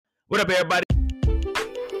What up, everybody?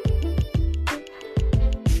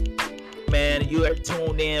 Man, you are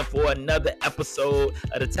tuned in for another episode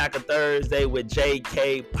of the Tackle Thursday with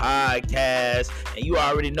JK podcast. And you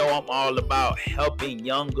already know I'm all about helping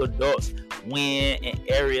young adults win in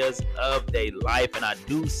areas of their life. And I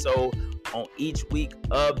do so on each week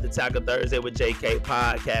of the Tackle Thursday with JK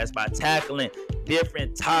podcast by tackling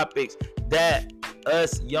different topics that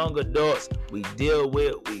us young adults, we deal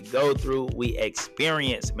with, we go through, we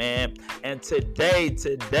experience, man. And today,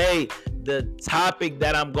 the topic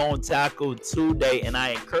that I'm going to tackle today, and I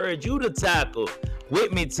encourage you to tackle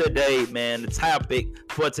with me today, man. The topic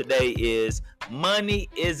for today is money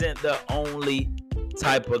isn't the only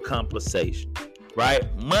type of compensation,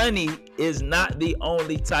 right? Money is not the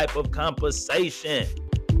only type of compensation.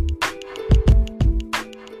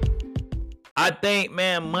 I think,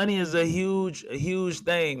 man, money is a huge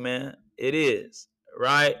thing, man. It is,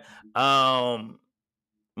 right?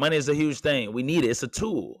 Money is a huge thing. We need it. It's a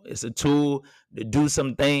tool. It's a tool to do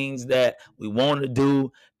some things that we want to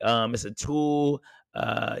do. It's a tool,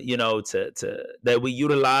 to that we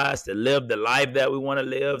utilize to live the life that we want to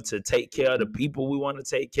live, to take care of the people we want to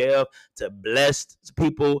take care of, to bless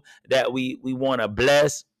people that we want to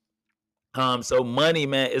bless. So money,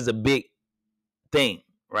 man, is a big thing,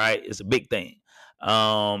 right? It's a big thing.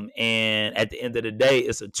 And at the end of the day,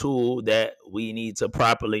 it's a tool that we need to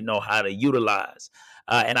properly know how to utilize.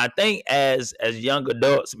 And I think as young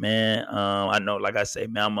adults, man, I know, like I say,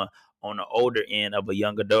 man, I'm on the older end of a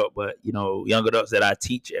young adult, but young adults that I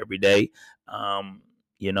teach every day,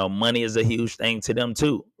 money is a huge thing to them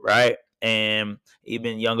too, right? And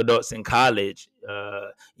even young adults in college,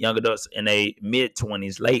 young adults in their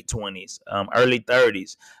mid-20s, late 20s, early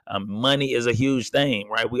 30s. Money is a huge thing,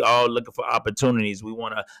 right? We all looking for opportunities. We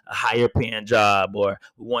want a higher paying job, or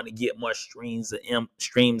we want to get more streams of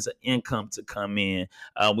income to come in.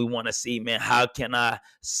 We want to see, man, how can I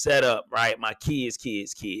set up, right, my kids,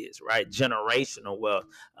 right, generational wealth.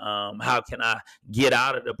 How can I get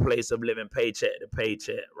out of the place of living paycheck to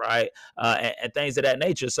paycheck, right? And things of that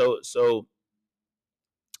nature. So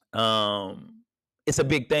it's a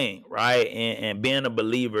big thing, right? And being a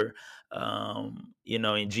believer,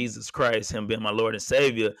 in Jesus Christ, him being my Lord and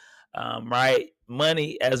Savior, right?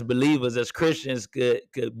 Money as believers, as Christians,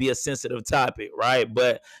 could be a sensitive topic, right?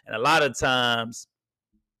 And a lot of times,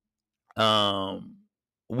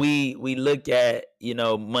 we look at,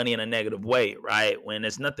 money in a negative way, right? When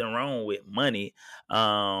there's nothing wrong with money,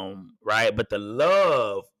 right? But the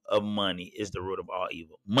love of money is the root of all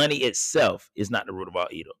evil. Money itself is not the root of all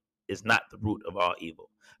evil. It's not the root of all evil,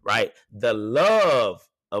 right? The love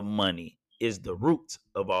of money is the root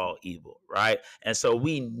of all evil, right? And so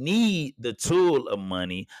we need the tool of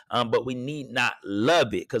money, but we need not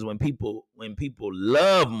love it, because when people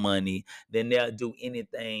love money, then they'll do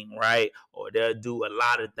anything, right? Or they'll do a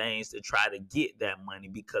lot of things to try to get that money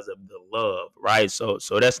because of the love, right? So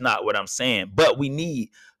that's not what I'm saying. But we need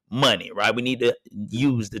money, right? We need to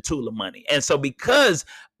use the tool of money. And so because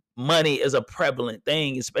money is a prevalent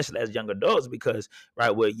thing, especially as young adults, because,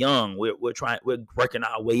 right, we're young, we're working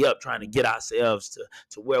our way up, trying to get ourselves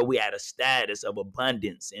to where we at a status of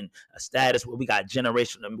abundance, and a status where we got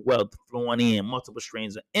generational wealth flowing in, multiple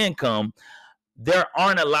streams of income. There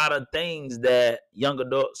aren't a lot of things that young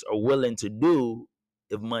adults are willing to do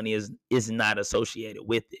if money is not associated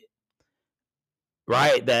with it,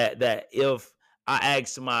 right? That if I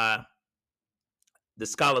ask the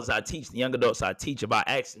scholars I teach, the young adults I teach, if I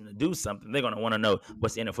ask them to do something, they're going to want to know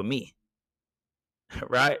what's in it for me,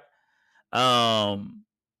 right?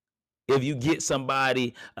 If you get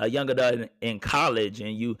somebody, a young adult in college,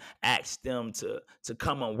 and you ask them to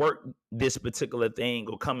come and work this particular thing,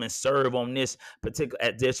 or come and serve on this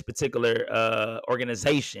particular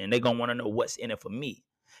organization, they're going to want to know what's in it for me.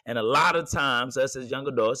 And a lot of times, us as young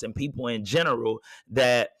adults and people in general,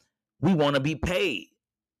 that we want to be paid.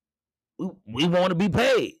 We want to be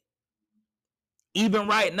paid. Even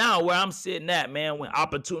right now, where I'm sitting at, man, when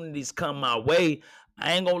opportunities come my way,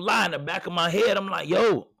 I ain't gonna lie, in the back of my head, I'm like,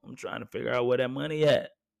 yo, I'm trying to figure out where that money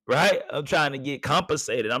at, right? I'm trying to get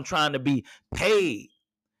compensated. I'm trying to be paid.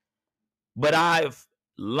 But I've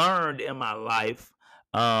learned in my life,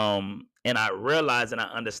 and I realize and I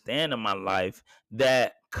understand in my life,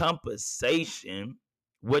 that compensation,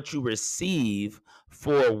 what you receive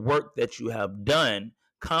for work that you have done,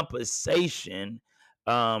 compensation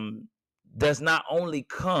does not only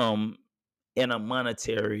come in a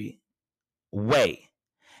monetary way.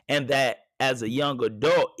 And that as a young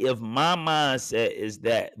adult, if my mindset is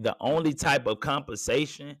that the only type of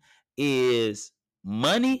compensation is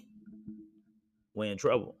money, we're in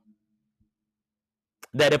trouble.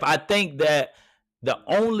 That if I think that The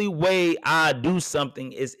only way I do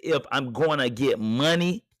something is if I'm going to get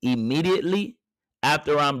money immediately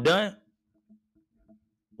after I'm done,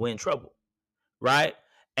 we're in trouble, right?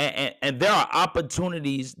 And there are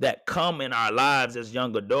opportunities that come in our lives as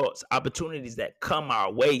young adults, opportunities that come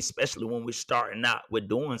our way, especially when we're starting out with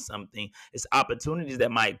doing something. It's opportunities that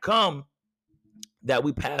might come that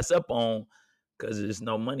we pass up on because there's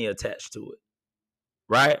no money attached to it,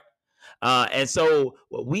 right? And so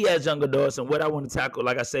what we as young adults and what I want to tackle,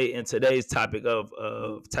 like I say in today's topic of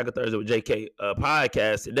Tackle Thursday with JK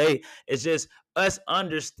podcast today, is just us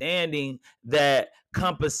understanding that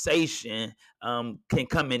compensation can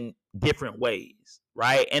come in different ways,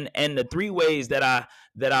 right? And the three ways that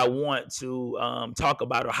I want to talk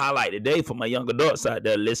about or highlight today for my young adults out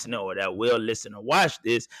there listening or that will listen or watch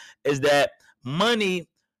this is that money.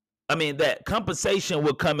 I mean that compensation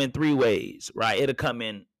will come in three ways, right? It'll come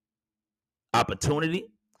in opportunity,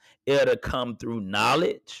 it'll come through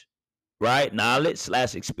knowledge, right? Knowledge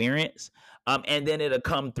slash experience. And then it'll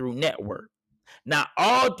come through network. Now,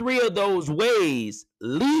 all three of those ways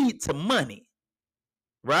lead to money,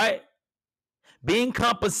 right? Being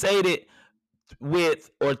compensated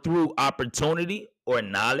with or through opportunity or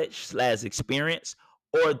knowledge slash experience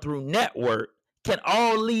or through network can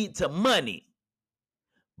all lead to money.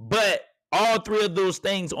 But all three of those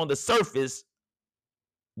things on the surface,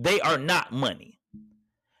 they are not money.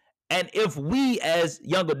 And if we as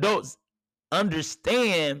young adults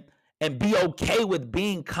understand and be okay with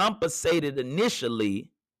being compensated initially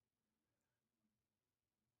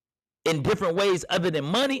in different ways other than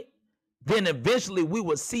money, then eventually we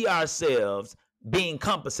will see ourselves being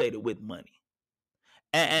compensated with money.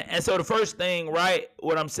 And so the first thing, right,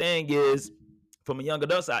 what I'm saying is, from a young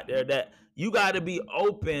adults out there, that you got to be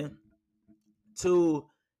open to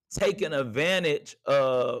taking advantage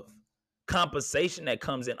of compensation that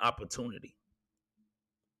comes in opportunity,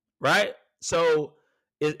 right? So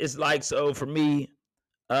it's like, so for me,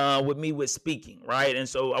 with speaking, right? And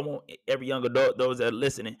so I want every young adult, those that are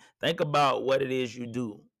listening, think about what it is you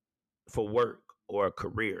do for work or a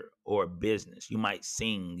career or a business. You might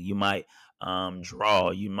sing, you might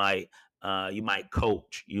draw, you might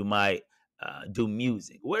coach, you might do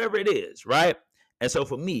music, whatever it is, right? And so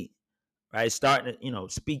for me, right, starting,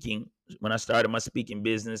 speaking, when I started my speaking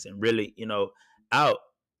business and really, out,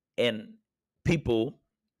 and people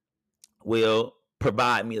will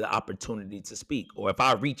provide me the opportunity to speak. Or if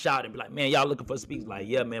I reach out and be like, man, y'all looking for speakers? Like,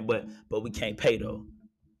 yeah, man, but we can't pay though.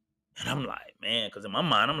 And I'm like, man, because in my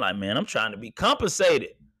mind, I'm like, man, I'm trying to be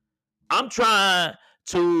compensated. I'm trying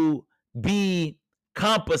to be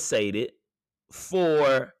compensated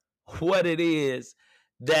for what it is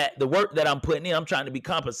that the work that I'm putting in, I'm trying to be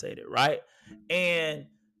compensated, right? And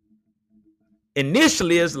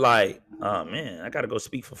initially it's like, oh man, I gotta go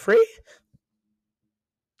speak for free.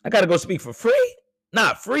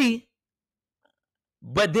 Not free.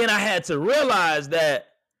 But then I had to realize that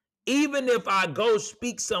even if I go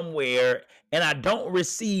speak somewhere and I don't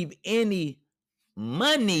receive any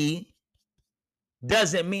money,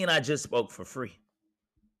 doesn't mean I just spoke for free.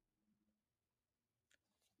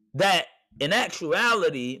 That in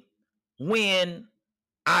actuality, when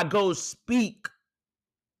I go speak,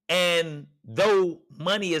 and though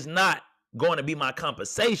money is not going to be my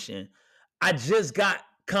compensation, I just got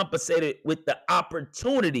compensated with the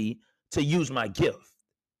opportunity to use my gift.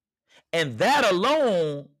 And that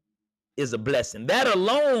alone is a blessing. That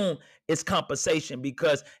alone is compensation,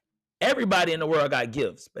 because everybody in the world got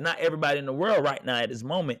gifts, but not everybody in the world right now at this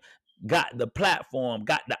moment got the platform,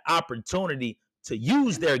 got the opportunity to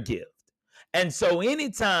use their gift. And so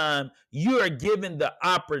anytime you're given the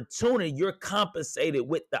opportunity, you're compensated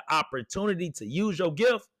with the opportunity to use your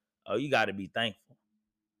gift, oh, you got to be thankful.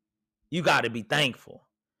 You got to be thankful.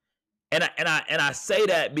 And I say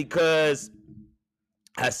that because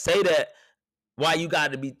why you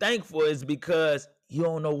got to be thankful is because you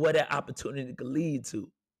don't know what that opportunity could lead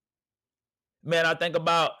to. Man, I think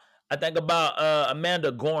about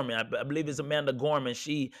Amanda Gorman. I believe it's Amanda Gorman.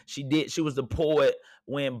 She was the poet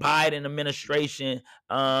when Biden administration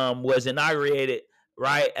was inaugurated,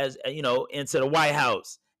 right, as into the White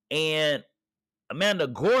House. And Amanda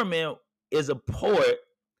Gorman is a poet,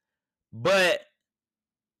 but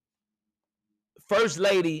First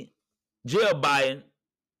Lady Biden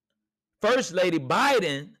had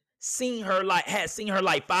seen her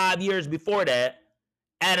like 5 years before that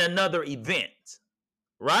at another event,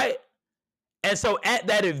 right? And so at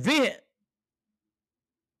that event,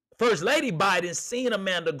 First Lady Biden seen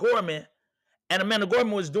Amanda Gorman, and Amanda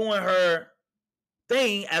Gorman was doing her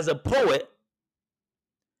thing as a poet.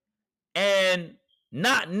 And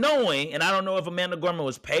not knowing, and I don't know if Amanda Gorman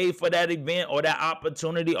was paid for that event or that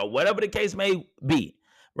opportunity or whatever the case may be,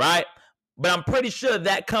 right? But I'm pretty sure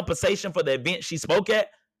that compensation for the event she spoke at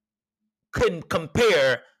couldn't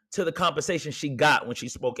compare to the compensation she got when she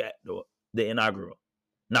spoke at the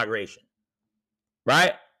inauguration,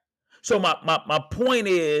 right? So my point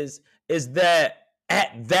is that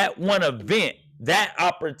at that one event, that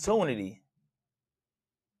opportunity,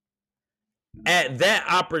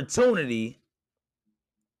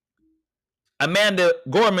 Amanda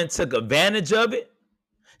Gorman took advantage of it.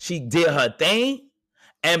 She did her thing.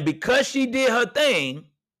 And because she did her thing,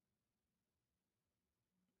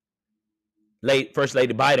 First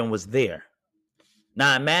Lady Biden was there.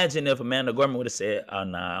 Now, imagine if Amanda Gorman would have said, oh,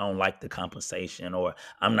 no, I don't like the compensation, or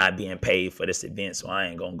I'm not being paid for this event, so I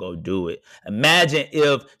ain't going to go do it. Imagine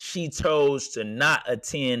if she chose to not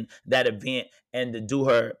attend that event and to do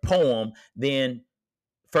her poem, then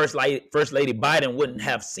First Lady Biden wouldn't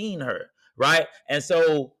have seen her, right? And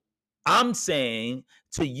so I'm saying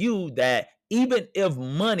to you that even if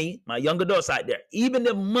money, my young adults out there, even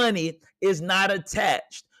if money is not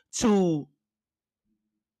attached to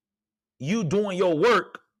you doing your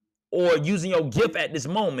work or using your gift at this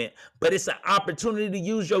moment, but it's an opportunity to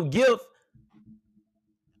use your gift,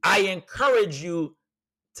 I encourage you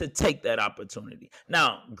to take that opportunity.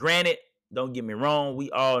 Now, granted, don't get me wrong, we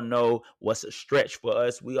all know what's a stretch for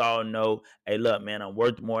us. We all know, hey, look, man, I'm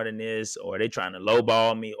worth more than this, or they trying to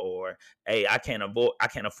lowball me, or hey, I can't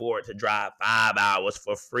afford to drive 5 hours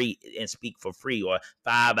for free and speak for free, or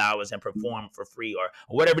 5 hours and perform for free, or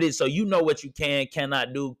whatever it is. So you know what you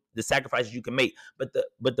cannot do, the sacrifices you can make. But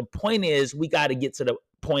the point is, we got to get to the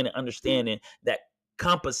point of understanding that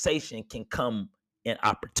compensation can come in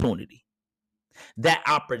opportunity. That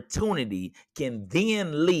opportunity can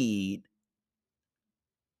then lead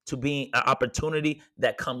to being an opportunity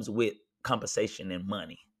that comes with compensation and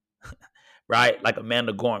money, right? Like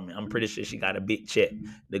Amanda Gorman, I'm pretty sure she got a big check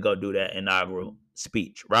to go do that inaugural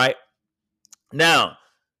speech, right? Now,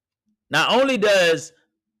 not only does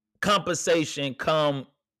compensation come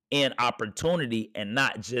in opportunity and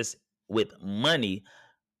not just with money,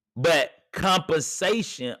 but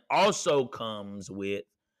compensation also comes with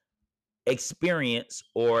experience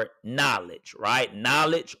or knowledge, right?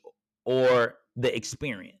 Knowledge or the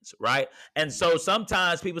experience, right? And so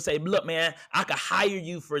sometimes people say, look, man, I could hire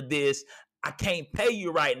you for this. I can't pay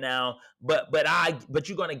you right now, but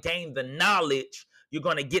you're going to gain the knowledge. You're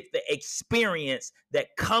going to get the experience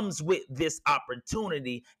that comes with this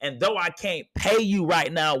opportunity. And though I can't pay you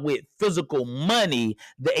right now with physical money,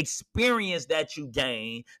 the experience that you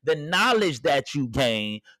gain, the knowledge that you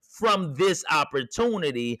gain from this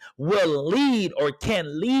opportunity will lead or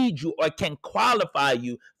can lead you or can qualify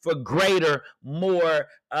you for greater, more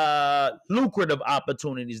lucrative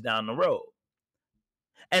opportunities down the road.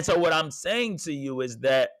 And so what I'm saying to you is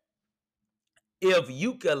that if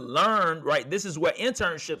you can learn, right, this is where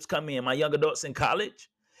internships come in, my young adults in college,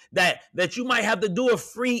 that you might have to do a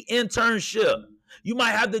free internship. You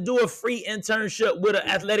might have to do a free internship with an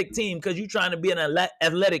athletic team because you're trying to be an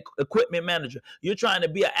athletic equipment manager. You're trying to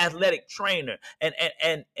be an athletic trainer,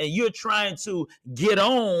 and you're trying to get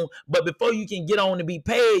on. But before you can get on and be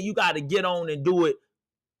paid, you got to get on and do it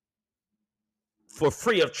for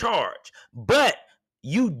free of charge. But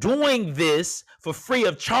you doing this for free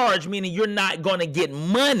of charge, meaning you're not going to get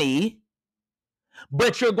money,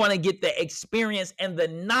 but you're going to get the experience and the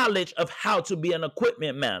knowledge of how to be an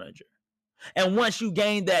equipment manager. And once you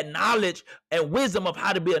gain that knowledge and wisdom of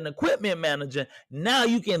how to be an equipment manager, now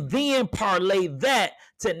you can then parlay that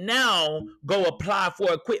to now go apply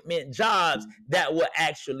for equipment jobs that will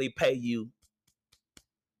actually pay you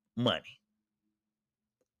money.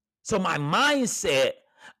 So my mindset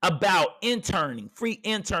about interning, free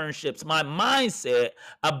internships, my mindset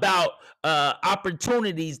about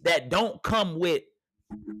opportunities that don't come with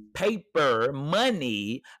paper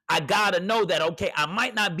money, I gotta know that, okay, I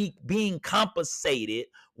might not be being compensated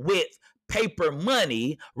with paper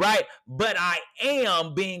money, right? But I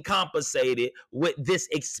am being compensated with this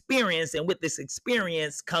experience, and with this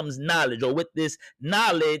experience comes knowledge, or with this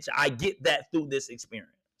knowledge, I get that through this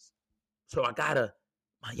experience. So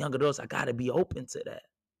my young adults, I gotta be open to that.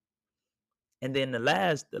 And then the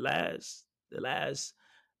last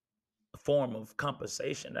form of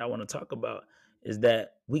compensation that I want to talk about is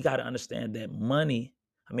that we got to understand that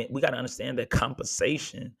we got to understand that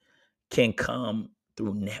compensation can come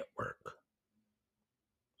through network.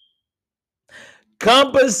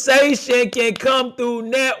 Compensation can come through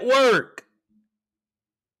network.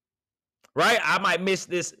 Right? I might miss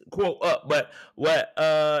this quote up, but what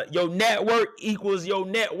your network equals your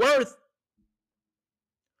net worth.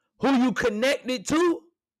 who you connected to,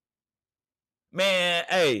 man,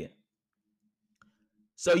 hey.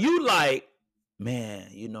 So you like, man,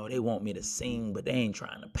 you know, they want me to sing, but they ain't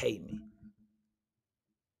trying to pay me.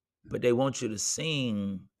 But they want you to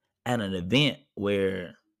sing at an event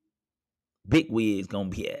where big wigs gonna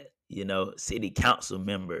be at, you know, city council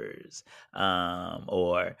members,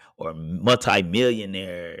 or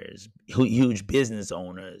multimillionaires, huge business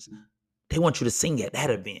owners. They want you to sing at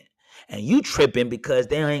that event, and you tripping because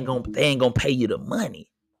they ain't gonna pay you the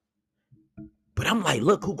money. But I'm like,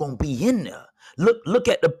 look who gonna be in there. Look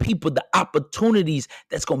at the people, the opportunities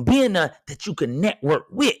that's gonna be in there that you can network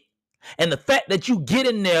with. And the fact that you get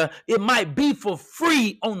in there, it might be for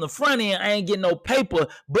free on the front end. I ain't getting no paper,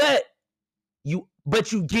 but you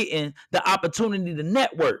getting the opportunity to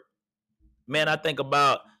network. Man, I think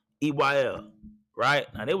about EYL, right?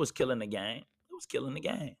 Now they was killing the game. They was killing the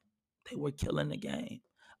game. They were killing the game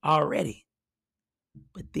already.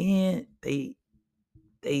 But then they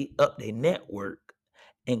upped their network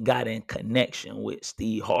and got in connection with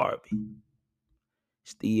Steve Harvey.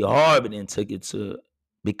 Steve Harvey then took it to,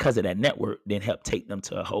 because of that network, then helped take them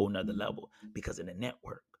to a whole nother level because of the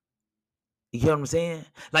network. You hear what I'm saying?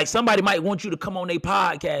 Like somebody might want you to come on their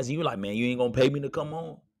podcast and you're like, man, you ain't gonna pay me to come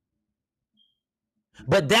on.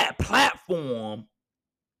 But that platform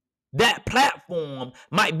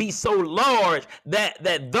might be so large that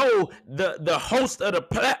though the host of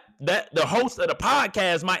the host of the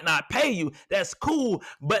podcast might not pay you, that's cool.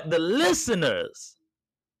 But the listeners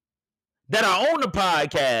that are on the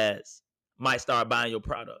podcast might start buying your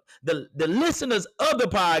product. The listeners of the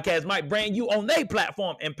podcast might bring you on their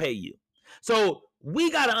platform and pay you. So we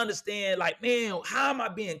got to understand, like, man, how am I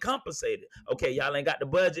being compensated? Okay, y'all ain't got the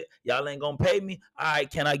budget. Y'all ain't going to pay me. All right,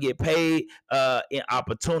 can I get paid in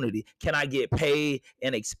opportunity? Can I get paid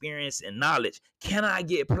in experience and knowledge? Can I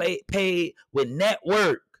get paid with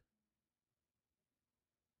network?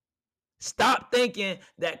 Stop thinking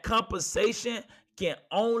that compensation can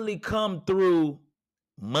only come through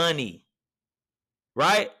money,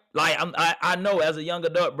 right? Like I know as a young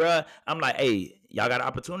adult, bro, I'm like, hey, y'all got an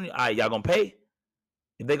opportunity? All right, y'all gonna pay?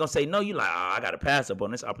 If they gonna say no, you like, I gotta pass up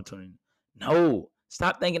on this opportunity. No,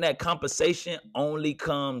 stop thinking that compensation only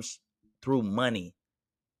comes through money.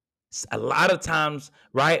 A lot of times,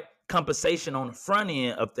 right, compensation on the front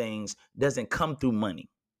end of things doesn't come through money.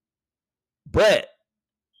 But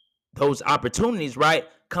those opportunities, right,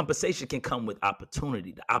 compensation can come with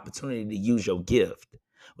opportunity, the opportunity to use your gift.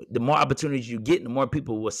 The more opportunities you get, the more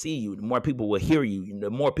people will see you, the more people will hear you, the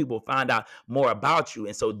more people find out more about you.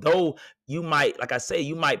 And so though you might, like I say,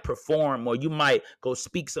 you might perform, or you might go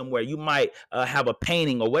speak somewhere, you might have a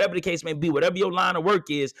painting, or whatever the case may be, whatever your line of work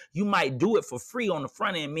is, you might do it for free on the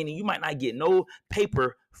front end, meaning you might not get no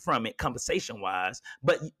paper from it compensation wise,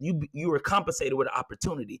 but you were compensated with an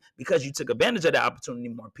opportunity because you took advantage of the opportunity.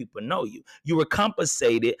 More people know you. You were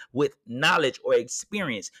compensated with knowledge or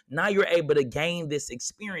experience. Now you're able to gain this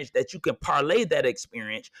experience that you can parlay that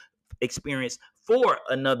experience for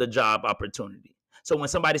another job opportunity. So when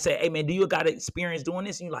somebody say, hey man, do you got experience doing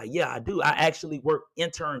this? And you're like, yeah, I do. I actually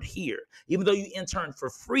interned here. Even though you interned for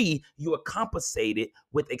free, you are compensated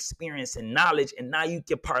with experience and knowledge. And now you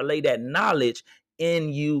can parlay that knowledge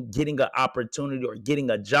in you getting an opportunity or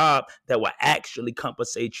getting a job that will actually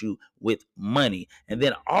compensate you with money. And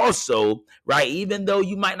then also, right, even though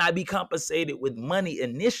you might not be compensated with money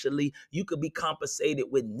initially, you could be compensated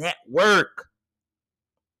with network.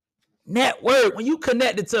 Network. When you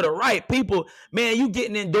connected to the right people, man, you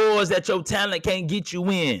getting in doors that your talent can't get you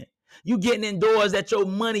in. You getting in doors that your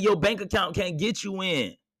money, your bank account can't get you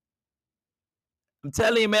in. I'm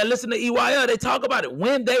telling you, man, listen to EYL. They talk about it.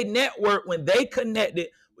 When they network, when they connected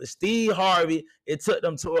with Steve Harvey, it took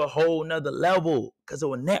them to a whole nother level because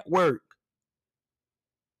of a network.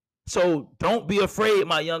 So don't be afraid,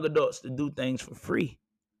 my young adults, to do things for free.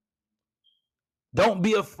 Don't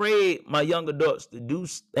be afraid, my young adults, to do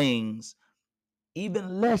things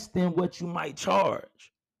even less than what you might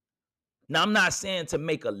charge. Now, I'm not saying to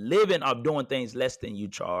make a living off doing things less than you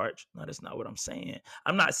charge. No, that's not what I'm saying.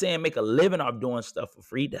 I'm not saying make a living off doing stuff for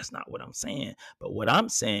free. That's not what I'm saying. But what I'm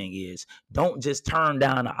saying is don't just turn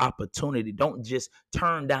down an opportunity. Don't just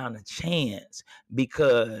turn down a chance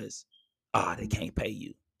because they can't pay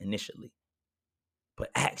you initially.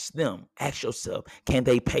 But ask yourself, can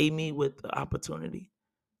they pay me with the opportunity?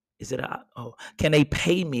 Can they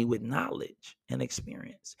pay me with knowledge and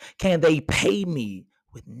experience? Can they pay me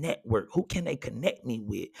with network? Who can they connect me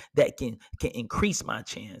with that can increase my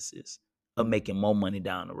chances of making more money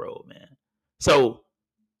down the road, man? So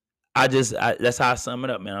that's how I sum it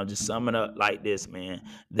up, man. I'll just sum it up like this, man,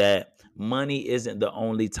 that money isn't the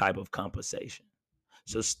only type of compensation.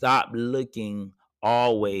 So stop looking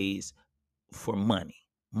always for money.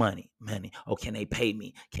 Money. Oh, can they pay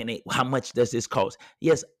me? Can they? How much does this cost?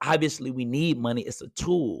 Yes, obviously we need money. It's a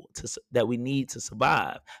tool that we need to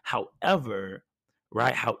survive. However,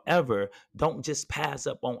 right? However, don't just pass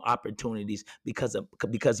up on opportunities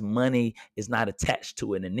because money is not attached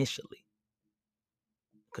to it initially,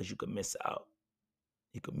 because you could miss out.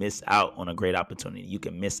 You can miss out on a great opportunity. You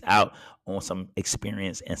can miss out on some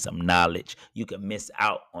experience and some knowledge. You can miss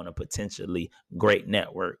out on a potentially great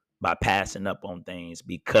network by passing up on things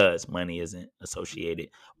because money isn't associated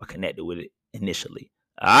or connected with it initially.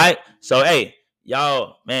 All right. So, hey,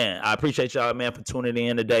 y'all, man, I appreciate y'all, man, for tuning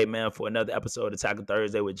in today, man, for another episode of Tackle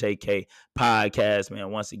Thursday with JK podcast,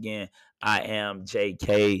 man. Once again, I am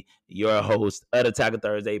JK, your host of the Tackle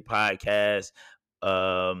Thursday podcast.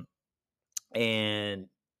 Um, and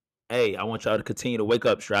hey, I want y'all to continue to wake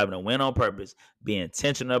up, striving to win on purpose, be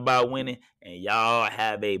intentional about winning, and y'all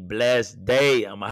have a blessed day. I'm